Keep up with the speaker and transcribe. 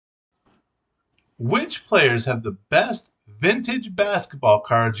Which players have the best vintage basketball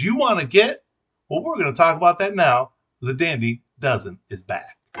cards you want to get? Well, we're going to talk about that now. The Dandy Dozen is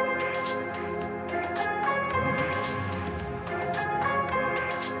back.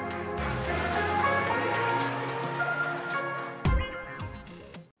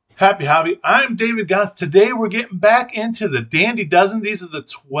 Happy hobby. I'm David Gons. Today we're getting back into the Dandy Dozen. These are the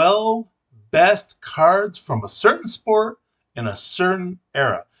 12 best cards from a certain sport in a certain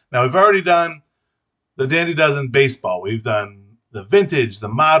era. Now, we've already done the Dandy Dozen baseball. We've done the vintage, the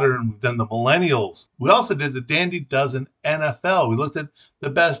modern, we've done the millennials. We also did the Dandy Dozen NFL. We looked at the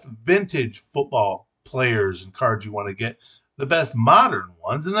best vintage football players and cards you want to get, the best modern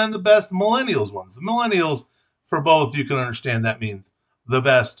ones, and then the best millennials ones. The millennials, for both, you can understand that means the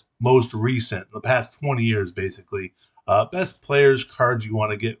best, most recent, the past 20 years, basically. Best players cards you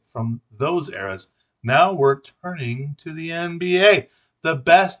want to get from those eras. Now we're turning to the NBA. The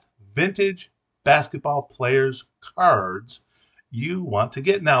best vintage basketball players cards you want to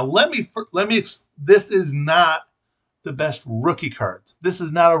get. Now, this is not the best rookie cards. This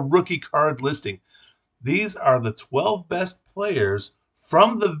is not a rookie card listing. These are the 12 best players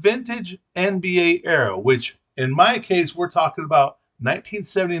from the vintage NBA era, which in my case, we're talking about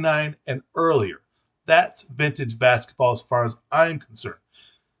 1979 and earlier. That's vintage basketball as far as I'm concerned.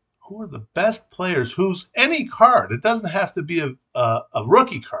 Who are the best players whose any card, it doesn't have to be a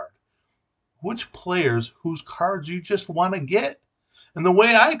rookie card, which players whose cards you just want to get. And the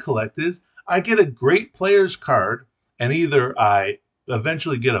way I collect is I get a great player's card, and either I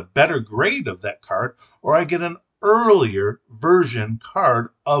eventually get a better grade of that card, or I get an earlier version card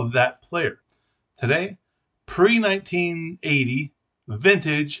of that player. Today, pre-1980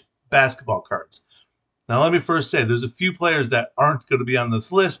 vintage basketball cards. Now, let me first say there's a few players that aren't going to be on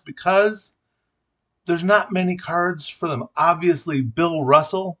this list because there's not many cards for them. Obviously, Bill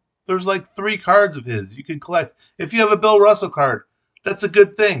Russell, there's like 3 cards of his you can collect. If you have a Bill Russell card, that's a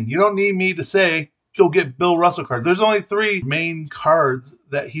good thing. You don't need me to say, go get Bill Russell cards. There's only 3 main cards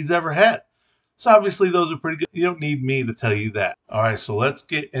that he's ever had. So obviously those are pretty good. You don't need me to tell you that. All right, so let's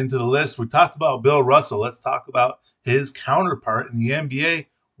get into the list. We talked about Bill Russell. Let's talk about his counterpart in the NBA,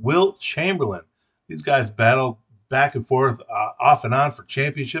 Wilt Chamberlain. These guys battled back and forth off and on for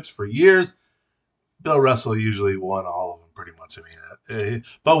championships for years. Bill Russell usually won all of them pretty much.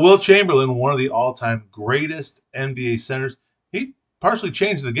 But Wilt Chamberlain, one of the all-time greatest NBA centers, he partially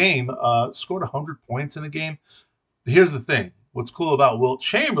changed the game, scored 100 points in a game. Here's the thing. What's cool about Wilt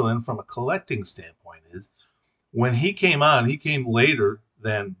Chamberlain from a collecting standpoint is when he came on, he came later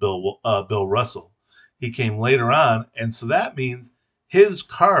than Bill Russell. He came later on, and so that means his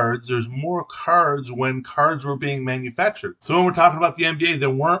cards, there's more cards when cards were being manufactured. So when we're talking about the NBA, there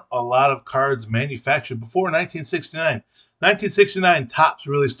weren't a lot of cards manufactured before 1969. 1969, Topps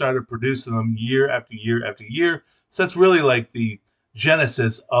really started producing them year after year after year. So that's really like the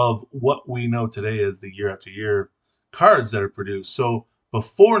genesis of what we know today as the year after year cards that are produced. So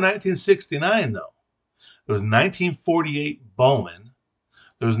before 1969, though, there was 1948 Bowman,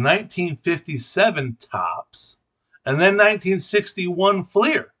 there was 1957 Topps, and then 1961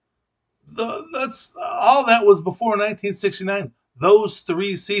 Fleer. That's all that was before 1969, those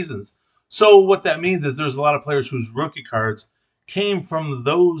 3 seasons. So what that means is there's a lot of players whose rookie cards came from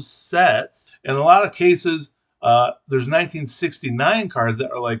those sets. In a lot of cases, there's 1969 cards that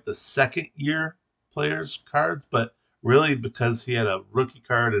are like the second year players cards, but really because he had a rookie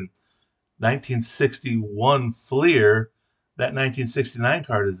card in 1961 Fleer, that 1969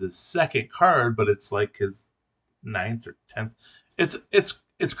 card is his second card, but it's like his 9th or 10th.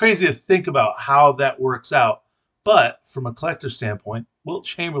 It's crazy to think about how that works out. But from a collector standpoint, Wilt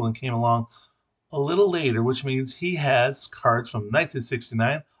Chamberlain came along a little later, which means he has cards from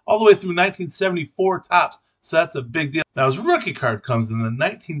 1969 all the way through 1974 Topps. So that's a big deal. Now his rookie card comes in the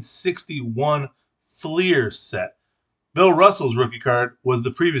 1961 Fleer set. Bill Russell's rookie card was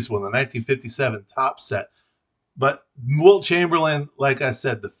the previous one, the 1957 Topps set. But Wilt Chamberlain, like I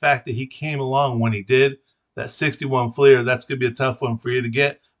said, the fact that he came along when he did, that 61 Fleer, that's going to be a tough one for you to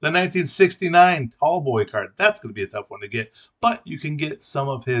get. The 1969 Tall Boy card, that's going to be a tough one to get. But you can get some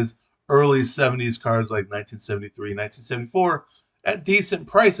of his early 70s cards like 1973, 1974 at decent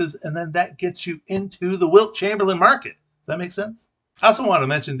prices, and then that gets you into the Wilt Chamberlain market. Does that make sense? I also want to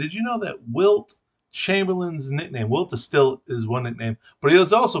mention, did you know that Wilt Chamberlain's nickname, Wilt is still his one nickname, but he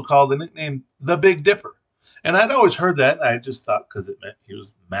was also called the nickname the Big Dipper. And I'd always heard that, and I just thought because it meant he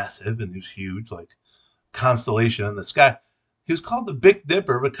was massive and he was huge, like constellation in the sky. He was called the Big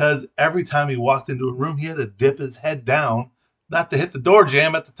Dipper because every time he walked into a room, he had to dip his head down, not to hit the door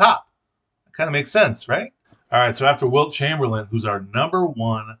jamb at the top. That kind of makes sense, right? All right, so after Wilt Chamberlain, who's our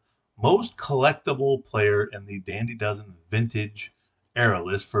 #1 most collectible player in the Dandy Dozen Vintage era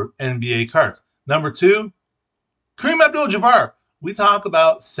list for NBA cards. Number 2, Kareem Abdul-Jabbar. We talk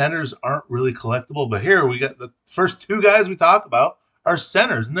about centers aren't really collectible, but here we got the first 2 guys we talk about are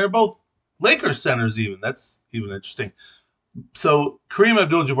centers, and they're both Lakers centers even. That's even interesting. So Kareem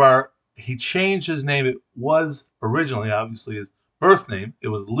Abdul-Jabbar, he changed his name. It was originally, obviously, his birth name. It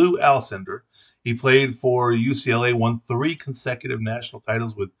was Lou Alcindor. He played for UCLA, won 3 consecutive national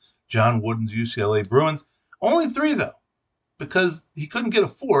titles with John Wooden's UCLA Bruins. Only 3, though, because he couldn't get a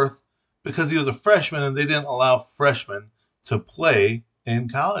 4th because he was a freshman, and they didn't allow freshmen to play in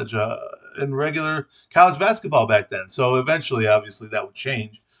college, in regular college basketball back then. So eventually, obviously, that would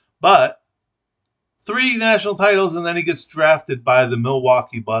change. But 3 national titles, and then he gets drafted by the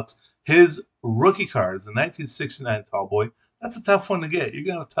Milwaukee Bucks. His rookie card is the 1969 Tall Boy. That's a tough one to get. You're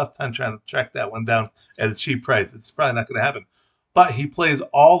going to have a tough time trying to track that one down at a cheap price. It's probably not going to happen. But he plays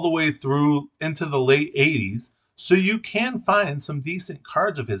all the way through into the late 80s, so you can find some decent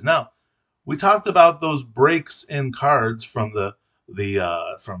cards of his. Now, we talked about those breaks in cards from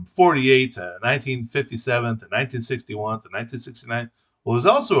from 48 to 1957 to 1961 to 1969. Well, there's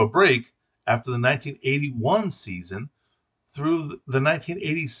also a break after the 1981 season through the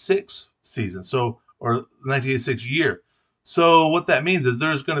 1986 season, or the 1986 year. So what that means is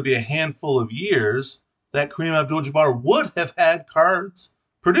there's going to be a handful of years that Kareem Abdul-Jabbar would have had cards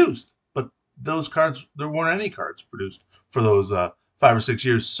produced, but those cards, there weren't any cards produced for those 5 or 6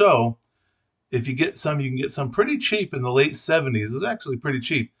 years. So if you get some, you can get some pretty cheap in the late 70s. It's actually pretty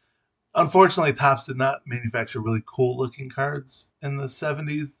cheap. Unfortunately, Topps did not manufacture really cool-looking cards in the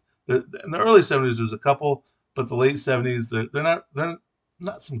 70s. In the early 70s, there's a couple, but the late 70s, they're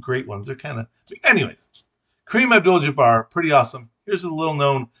not some great ones. They're kind of... Anyways, Kareem Abdul-Jabbar, pretty awesome. Here's a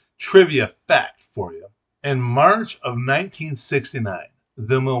little-known trivia fact for you. In March of 1969,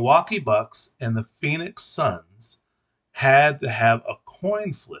 the Milwaukee Bucks and the Phoenix Suns had to have a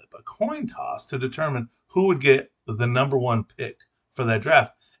coin flip, a coin toss, to determine who would get the number 1 pick for that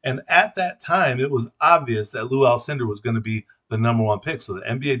draft. And at that time, it was obvious that Lou Alcindor was going to be the number 1 pick. So the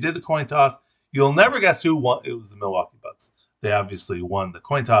NBA did the coin toss. You'll never guess who won. It was the Milwaukee Bucks. They obviously won the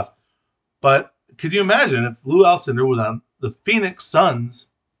coin toss. But could you imagine if Lou Alcindor was on the Phoenix Suns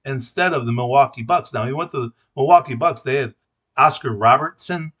instead of the Milwaukee Bucks? Now, he went to the Milwaukee Bucks. They had Oscar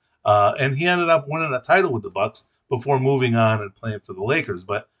Robertson, and he ended up winning a title with the Bucks before moving on and playing for the Lakers.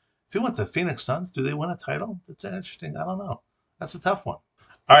 But if he went to Phoenix Suns, do they win a title? That's interesting. I don't know. That's a tough one.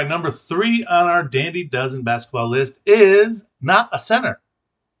 All right, number 3 on our Dandy Dozen basketball list is not a center.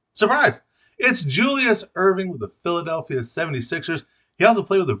 Surprise! It's Julius Erving with the Philadelphia 76ers. He also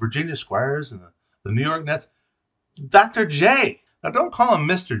played with the Virginia Squires and the New York Nets. Dr. J. Now, don't call him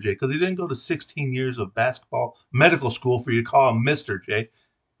Mr. J because he didn't go to 16 years of basketball medical school for you to call him Mr. J.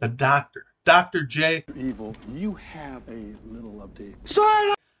 The doctor. Dr. J. Evil. You have a little update.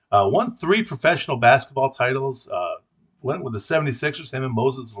 Won 3 professional basketball titles. Went with the 76ers. Him and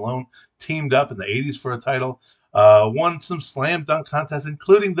Moses Malone teamed up in the 80s for a title. Won some slam dunk contests,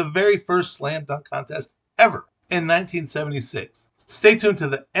 including the very first slam dunk contest ever in 1976. Stay tuned to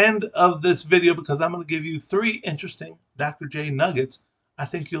the end of this video because I'm going to give you 3 interesting Dr. J nuggets I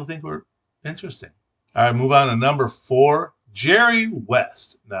think you'll think were interesting. All right, move on to number 4, Jerry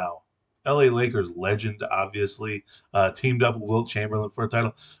West. Now, LA Lakers legend, obviously, teamed up with Wilt Chamberlain for a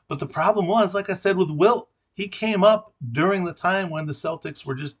title. But the problem was, like I said, with Wilt, he came up during the time when the Celtics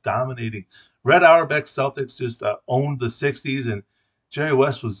were just dominating. Red Auerbach's Celtics just owned the 60s, and Jerry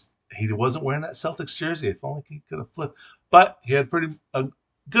West wasn't wearing that Celtics jersey. If only he could have flipped. But he had a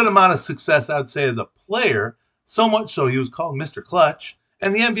good amount of success, I'd say, as a player, so much so he was called Mr. Clutch,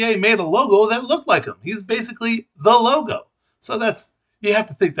 and the NBA made a logo that looked like him. He's basically the logo. So you have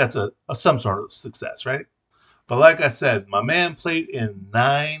to think that's some sort of success, right? But like I said, my man played in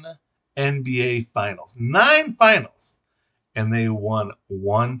 9 NBA finals. 9 finals. And they won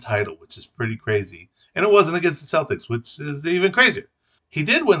 1 title, which is pretty crazy. And it wasn't against the Celtics, which is even crazier. He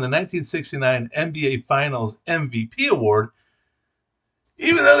did win the 1969 NBA Finals MVP award,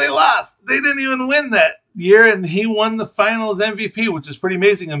 even though they lost. They didn't even win that year, and he won the Finals MVP, which is pretty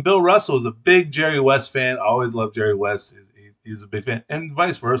amazing. And Bill Russell was a big Jerry West fan. I always loved Jerry West. He was a big fan, and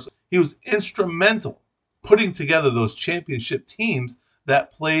vice versa. He was instrumental putting together those championship teams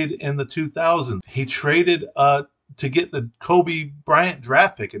that played in the 2000s. He traded to get the Kobe Bryant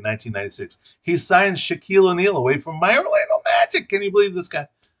draft pick in 1996. He signed Shaquille O'Neal away from my Orlando Magic. Can you believe this guy?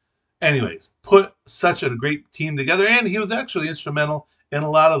 Anyways, put such a great team together, and he was actually instrumental in a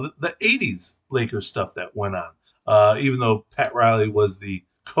lot of the 80s Lakers stuff that went on, even though Pat Riley was the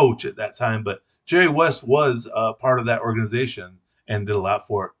coach at that time. But Jerry West was part of that organization and did a lot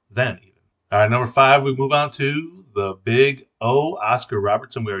for it then even. All right, number 5, we move on to the Big O, Oscar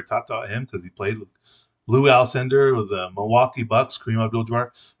Robertson. We already talked about him because he played with Lou Alcindor with the Milwaukee Bucks, Kareem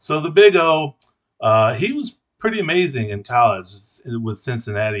Abdul-Jabbar. So the Big O, he was pretty amazing in college with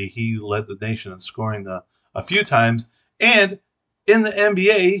Cincinnati. He led the nation in scoring a few times. And in the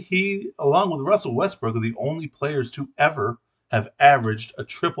NBA, he, along with Russell Westbrook, are the only players to ever have averaged a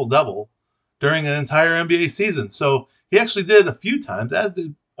triple-double during an entire NBA season. So he actually did it a few times, as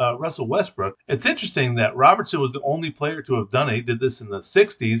did Russell Westbrook. It's interesting that Robertson was the only player to have done it. He did this in the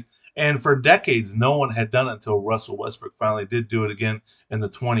 60s, and for decades, no one had done it until Russell Westbrook finally did do it again in the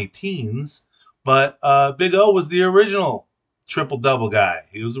 20 teens. But Big O was the original triple double guy.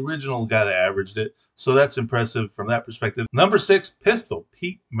 He was the original guy that averaged it. So that's impressive from that perspective. Number 6, Pistol,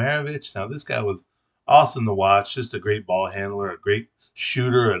 Pete Maravich. Now, this guy was awesome to watch. Just a great ball handler, a great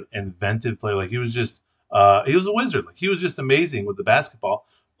shooter, an inventive player. Like, he was just, he was a wizard. Like, he was just amazing with the basketball.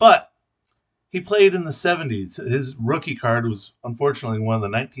 But he played in the 70s. His rookie card was unfortunately one of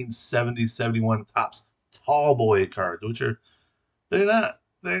the 1970-71 Topps tall boy cards, which are they're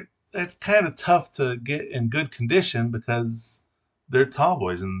kind of tough to get in good condition because they're tall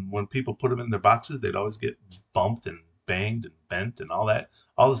boys, and when people put them in their boxes, they'd always get bumped and banged and bent and all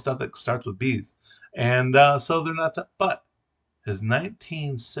the stuff that starts with B's, and so they're not. But his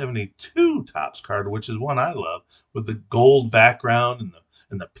 1972 Topps card, which is one I love, with the gold background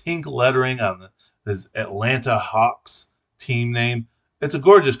and the pink lettering on his Atlanta Hawks team name. It's a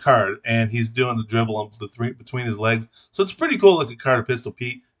gorgeous card, and he's doing the dribble between his legs. So it's a pretty cool looking card of Pistol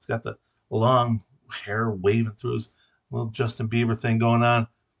Pete. He's got the long hair waving through his little Justin Bieber thing going on.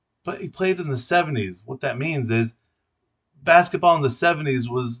 But he played in the 70s. What that means is basketball in the 70s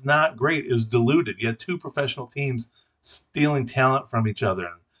was not great. It was diluted. You had two professional teams stealing talent from each other.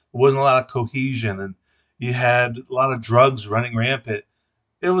 And there wasn't a lot of cohesion, and you had a lot of drugs running rampant.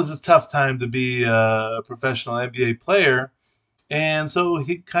 It was a tough time to be a professional NBA player. And so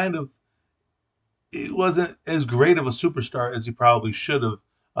he wasn't as great of a superstar as he probably should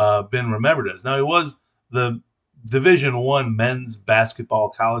have been remembered as. Now, he was the Division One men's basketball,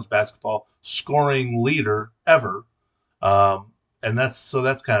 college basketball scoring leader ever, and that's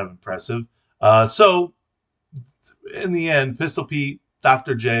kind of impressive. So in the end, Pistol Pete,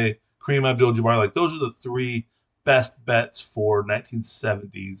 Dr. J, Kareem Abdul-Jabbar, like those are the three best bets for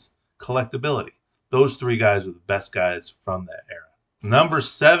 1970s collectability. Those three guys are the best guys from that era. Number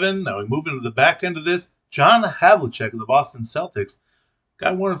 7, now we move into the back end of this. John Havlicek of the Boston Celtics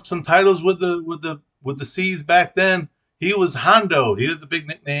got some titles with the C's back then. He was Hondo. He had the big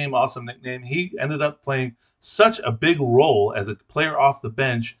nickname, awesome nickname. He ended up playing such a big role as a player off the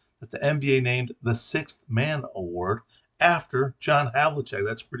bench that the NBA named the Sixth Man Award after John Havlicek.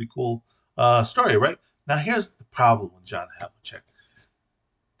 That's a pretty cool story, right? Now here's the problem with John Havlicek.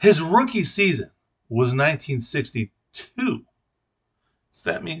 His rookie season was 1962.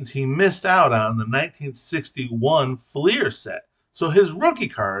 So that means he missed out on the 1961 Fleer set. So his rookie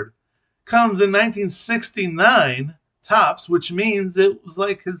card comes in 1969 Topps, which means it was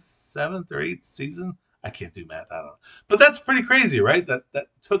like his 7th or 8th season. I can't do math, I don't know. But that's pretty crazy, right? That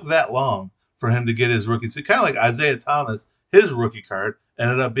took that long for him to get his rookie. So kind of like Isaiah Thomas, his rookie card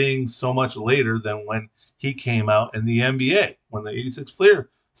ended up being so much later than when he came out in the NBA, when the 86 Fleer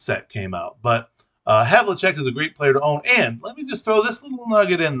set came out. But Havlicek is a great player to own. And let me just throw this little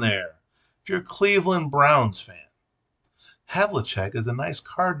nugget in there. If you're a Cleveland Browns fan, Havlicek is a nice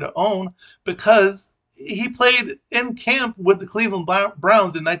card to own because he played in camp with the Cleveland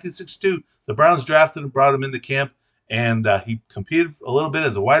Browns in 1962. The Browns drafted him, brought him into camp, and he competed a little bit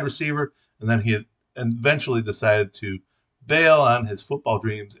as a wide receiver, and then he eventually decided to bail on his football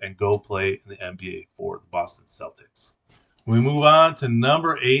dreams and go play in the NBA for the Boston Celtics. We move on to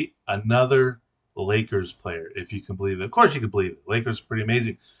number 8, another Lakers player, if you can believe it. Of course you can believe it. Lakers are pretty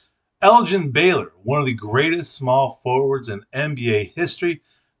amazing. Elgin Baylor, one of the greatest small forwards in NBA history.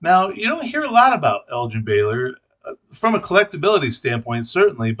 Now, you don't hear a lot about Elgin Baylor from a collectability standpoint,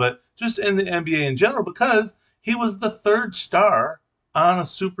 certainly, but just in the NBA in general, because he was the 3rd star on a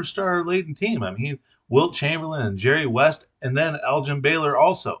superstar-laden team. I mean, Wilt Chamberlain and Jerry West, and then Elgin Baylor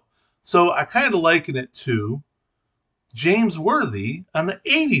also. So I kind of liken it to James Worthy on the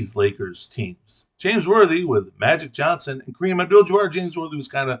 80s Lakers teams. James Worthy with Magic Johnson and Kareem Abdul-Jabbar. James Worthy was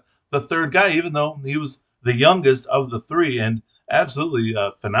kind of the 3rd guy, even though he was the youngest of the 3 and absolutely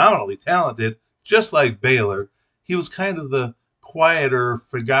phenomenally talented, just like Baylor. He was kind of the quieter,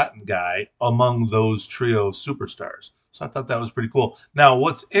 forgotten guy among those trio superstars. So I thought that was pretty cool. Now,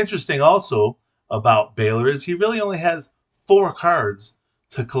 what's interesting also about Baylor is he really only has 4 cards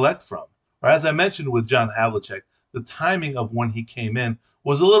to collect from. Or as I mentioned with John Havlicek, the timing of when he came in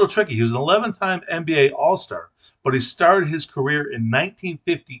was a little tricky. He was an 11-time NBA All-Star, but he started his career in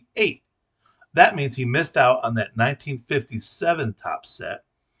 1958. That means he missed out on that 1957 top set.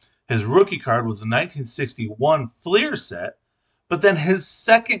 His rookie card was the 1961 Fleer set, but then his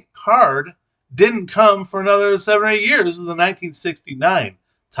second card didn't come for another 7 or 8 years with the 1969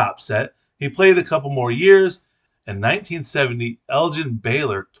 top set. He played a couple more years. In 1970, Elgin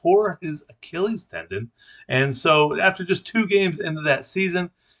Baylor tore his Achilles tendon, and so after just 2 games into that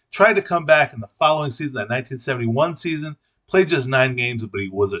season, tried to come back in the following season, that 1971 season, played just 9 games, but he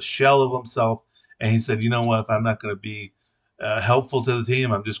was a shell of himself, and he said, you know what, if I'm not going to be helpful to the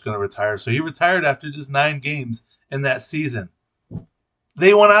team, I'm just going to retire. So he retired after just 9 games in that season.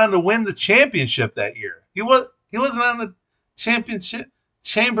 They went on to win the championship that year. He wasn't on the championship.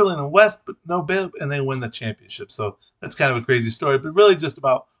 Chamberlain and West, but no Baylor, and they win the championship. So that's kind of a crazy story, but really just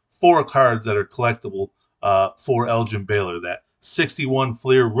about 4 cards that are collectible for Elgin Baylor. That 61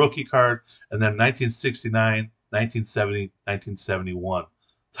 Fleer rookie card, and then 1969, 1970, 1971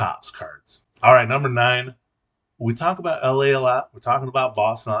 Topps cards. All right, number 9. We talk about LA a lot. We're talking about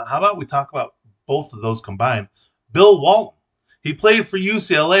Boston a lot. How about we talk about both of those combined? Bill Walton. He played for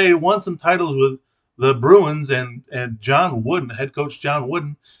UCLA, won some titles with the Bruins and John Wooden, head coach John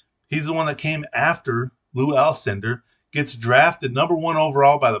Wooden. He's the one that came after Lou Alcindor. Gets drafted number 1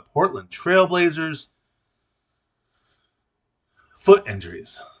 overall by the Portland Trailblazers. Foot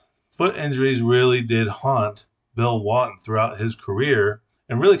injuries. Foot injuries really did haunt Bill Walton throughout his career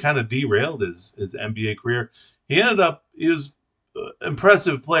and really kind of derailed his NBA career. He was an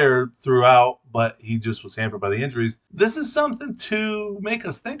impressive player throughout, but he just was hampered by the injuries. This is something to make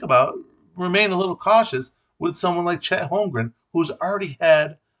us think about, remain a little cautious with someone like Chet Holmgren, who's already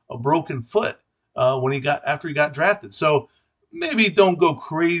had a broken foot after he got drafted. So maybe don't go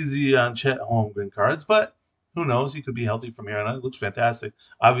crazy on Chet Holmgren cards, but who knows? He could be healthy from here on out. It looks fantastic,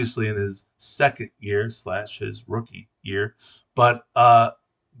 obviously in his second year / his rookie year. But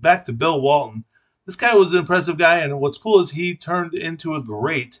back to Bill Walton. This guy was an impressive guy, and what's cool is he turned into a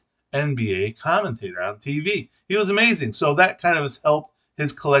great NBA commentator on TV. He was amazing. So that kind of has helped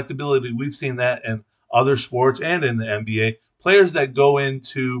his collectability. We've seen that in other sports and in the NBA. Players that go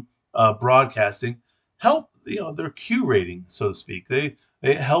into broadcasting help, their Q rating, so to speak.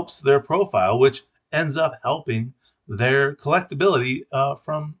 It helps their profile, which ends up helping their collectability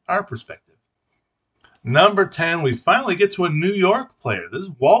from our perspective. Number 10, we finally get to a New York player. This is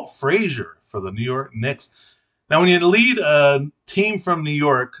Walt Frazier for the New York Knicks. Now, when you lead a team from New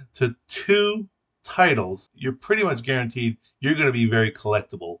York to 2 titles, you're pretty much guaranteed you're going to be very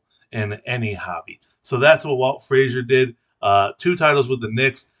collectible in any hobby. So that's what Walt Frazier did. 2 titles with the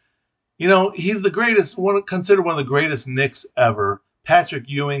Knicks. He's the greatest, considered one of the greatest Knicks ever. Patrick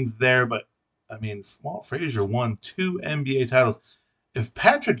Ewing's there, but Walt Frazier won 2 NBA titles. If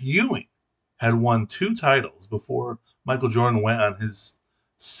Patrick Ewing had won 2 titles before Michael Jordan went on his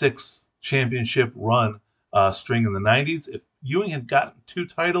 6th championship run string in the 90s, if Ewing had gotten 2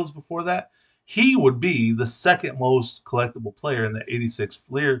 titles before that, he would be the second most collectible player in the 86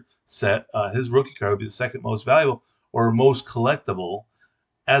 Fleer set. His rookie card would be the second most valuable or most collectible,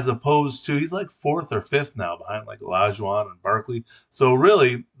 as opposed to he's like 4th or 5th now behind like Olajuwon and Barkley. So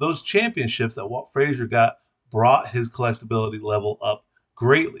really, those championships that Walt Frazier got brought his collectability level up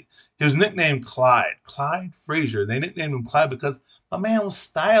greatly. He was nicknamed Clyde Frazier. They nicknamed him Clyde because my man was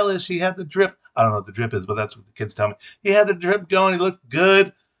stylish. He had the drip. I don't know what the drip is, but that's what the kids tell me. He had the drip going. He looked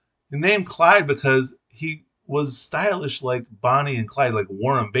good. He named Clyde because he was stylish like Bonnie and Clyde, like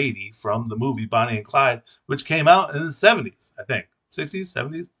Warren Beatty from the movie Bonnie and Clyde, which came out in the 70s, I think. 60s,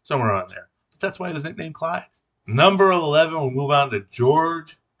 70s, somewhere around there. But that's why he was nicknamed Clyde. Number 11, we'll move on to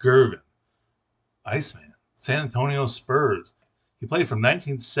George Gervin. Iceman, San Antonio Spurs. He played from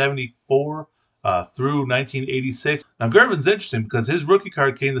 1974 through 1986. Now, Gervin's interesting because his rookie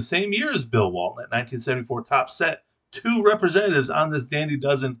card came the same year as Bill Walton at 1974 top set. 2 representatives on this Dandy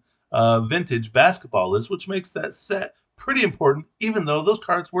Dozen vintage basketball list, which makes that set pretty important, even though those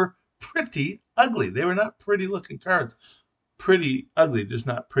cards were pretty ugly. They were not pretty looking cards. Pretty ugly, just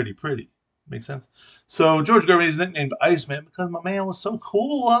not pretty. Makes sense? So George Gervin is nicknamed Iceman because my man was so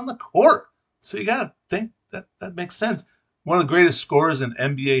cool on the court. So you got to think that makes sense. One of the greatest scorers in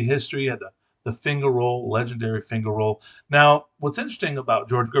NBA history, had the finger roll, legendary finger roll. Now, what's interesting about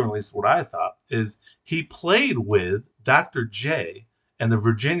George Gervin, at least what I thought, is he played with Dr. J and the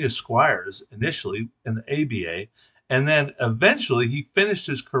Virginia Squires initially in the ABA, and then eventually he finished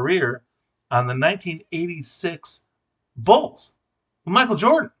his career on the 1986 Bulls with Michael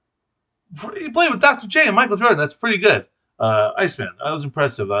Jordan. He played with Dr. J and Michael Jordan. That's pretty good. Iceman, that was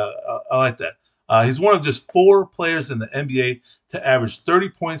impressive. I like that. He's one of just 4 players in the NBA to average 30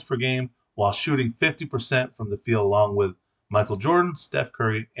 points per game while shooting 50% from the field, along with Michael Jordan, Steph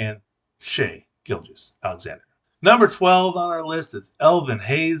Curry, and Shai Gilgeous-Alexander. Number 12 on our list is Elvin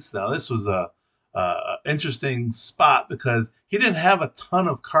Hayes. Now, this was a interesting spot because he didn't have a ton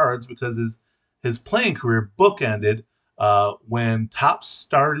of cards because his playing career bookended when Topps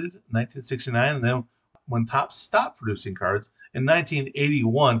started in 1969, and then when Topps stopped producing cards in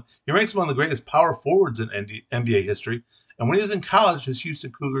 1981. He ranks among the greatest power forwards in NBA history. And when he was in college, his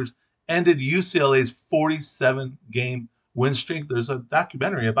Houston Cougars ended UCLA's 47-game win streak. There's a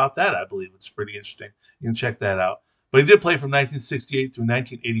documentary about that, I believe. It's pretty interesting. You can check that out. But he did play from 1968 through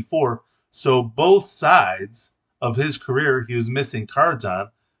 1984. So both sides of his career, he was missing cards on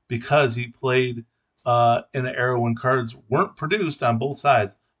because he played in an era when cards weren't produced on both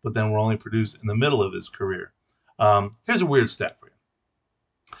sides, but then were only produced in the middle of his career. Here's a weird stat for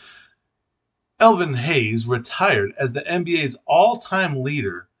you. Elvin Hayes retired as the NBA's all-time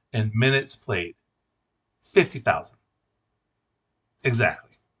leader in minutes played. 50,000.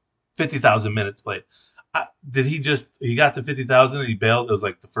 Exactly. 50,000 minutes played. He got to 50,000 and he bailed? It was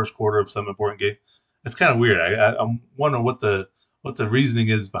like the first quarter of some important game. It's kind of weird. I'm wondering what the reasoning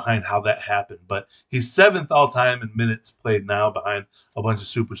is behind how that happened. But he's 7th all-time in minutes played now, behind a bunch of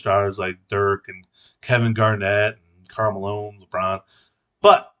superstars like Dirk and Kevin Garnett and Karl Malone, LeBron.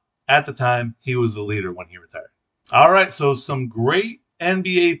 But at the time, he was the leader when he retired. All right, so some great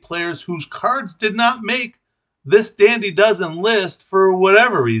NBA players whose cards did not make this Dandy Dozen list for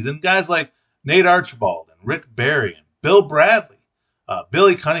whatever reason. Guys like Nate Archibald and Rick Barry and Bill Bradley,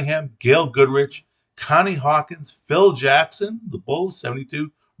 Billy Cunningham, Gail Goodrich, Connie Hawkins, Phil Jackson, the Bulls,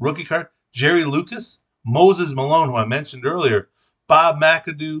 72, rookie card, Jerry Lucas, Moses Malone, who I mentioned earlier, Bob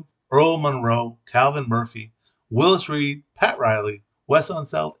McAdoo, Earl Monroe, Calvin Murphy, Willis Reed, Pat Riley, Wes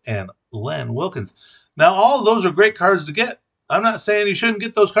Unseld, and Len Wilkins. Now, all of those are great cards to get. I'm not saying you shouldn't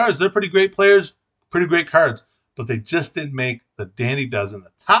get those cards. They're pretty great players, pretty great cards, but they just didn't make the Dandy Dozen,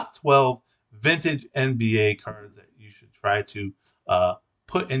 the top 12 vintage NBA cards that you should try to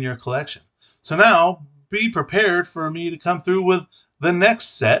put in your collection. So now, be prepared for me to come through with the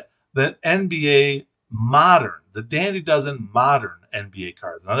next set, the NBA Modern, the Dandy Dozen Modern NBA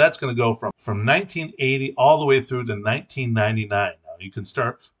cards. Now, that's going to go from 1980 all the way through to 1999. Now, you can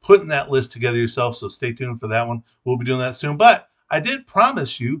start putting that list together yourself, so stay tuned for that one. We'll be doing that soon. But I did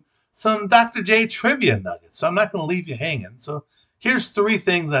promise you some Dr. J trivia nuggets, so I'm not going to leave you hanging. So here's 3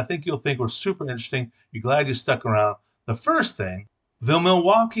 things I think you'll think were super interesting. You're glad you stuck around. The first thing, the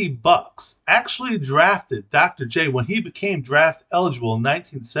Milwaukee Bucks actually drafted Dr. J when he became draft eligible in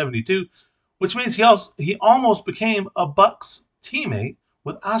 1972, which means he almost became a Bucks teammate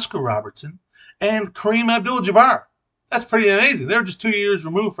with Oscar Robertson and Kareem Abdul-Jabbar. That's pretty amazing. They were just 2 years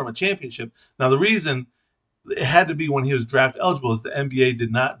removed from a championship. Now, the reason it had to be when he was draft eligible is the NBA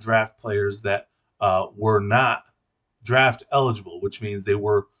did not draft players that were not draft eligible, which means they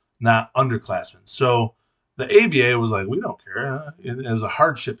were not underclassmen. So the ABA was like, we don't care. It was a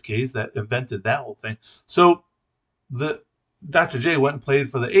hardship case that invented that whole thing. So the Dr. J went and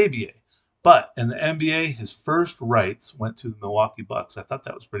played for the ABA. But in the NBA, his first rights went to the Milwaukee Bucks. I thought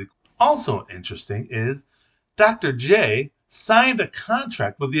that was pretty cool. Also interesting is Dr. J signed a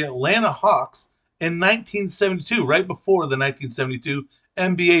contract with the Atlanta Hawks in 1972, right before the 1972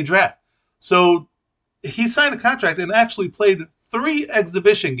 NBA draft. So he signed a contract and actually played 3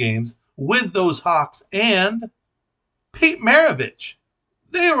 exhibition games with those Hawks and Pete Maravich.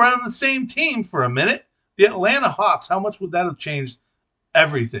 They were on the same team for a minute. The Atlanta Hawks, how much would that have changed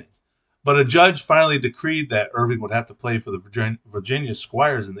everything? But a judge finally decreed that Irving would have to play for the Virginia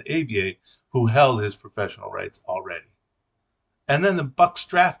Squires in the ABA, who held his professional rights already. And then the Bucks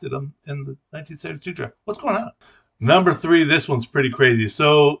drafted him in the 1972 draft. What's going on? Number 3, this one's pretty crazy.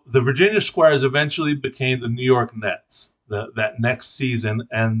 So the Virginia Squires eventually became the New York Nets that next season,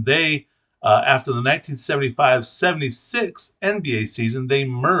 and they, after the 1975-76 NBA season, they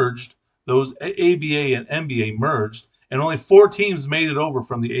merged. Those ABA and NBA merged, and only 4 teams made it over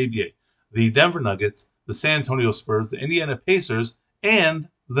from the ABA. The Denver Nuggets, the San Antonio Spurs, the Indiana Pacers, and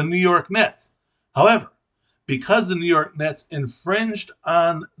the New York Nets. However, because the New York Nets infringed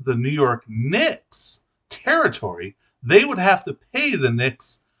on the New York Knicks territory, they would have to pay the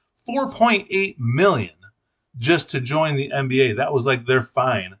Knicks $4.8 million just to join the NBA. That was like their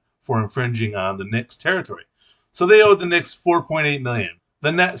fine for infringing on the Knicks territory. So they owed the Knicks $4.8 million.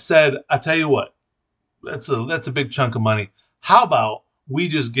 The Nets said, I tell you what, that's a big chunk of money. How about we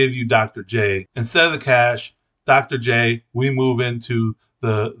just give you Dr. J instead of the cash? Dr. J, we move into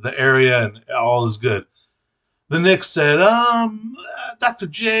the area and all is good. The Knicks said, Dr.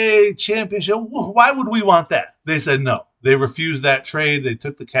 J, championship, why would we want that? They said no. They refused that trade. They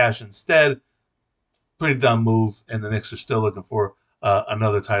took the cash instead. Pretty dumb move, and the Knicks are still looking for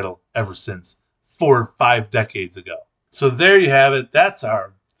another title ever since 4 or 5 decades ago. So there you have it. That's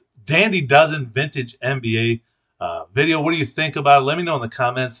our Dandy Dozen Vintage NBA video. What do you think about it? Let me know in the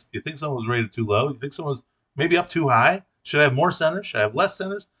comments. Do you think someone was rated too low? Do you think someone was maybe up too high? Should I have more centers? Should I have less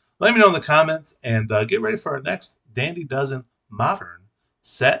centers? Let me know in the comments, and get ready for our next Dandy Dozen Modern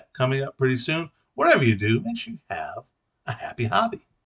set coming up pretty soon. Whatever you do, make sure you have a happy hobby.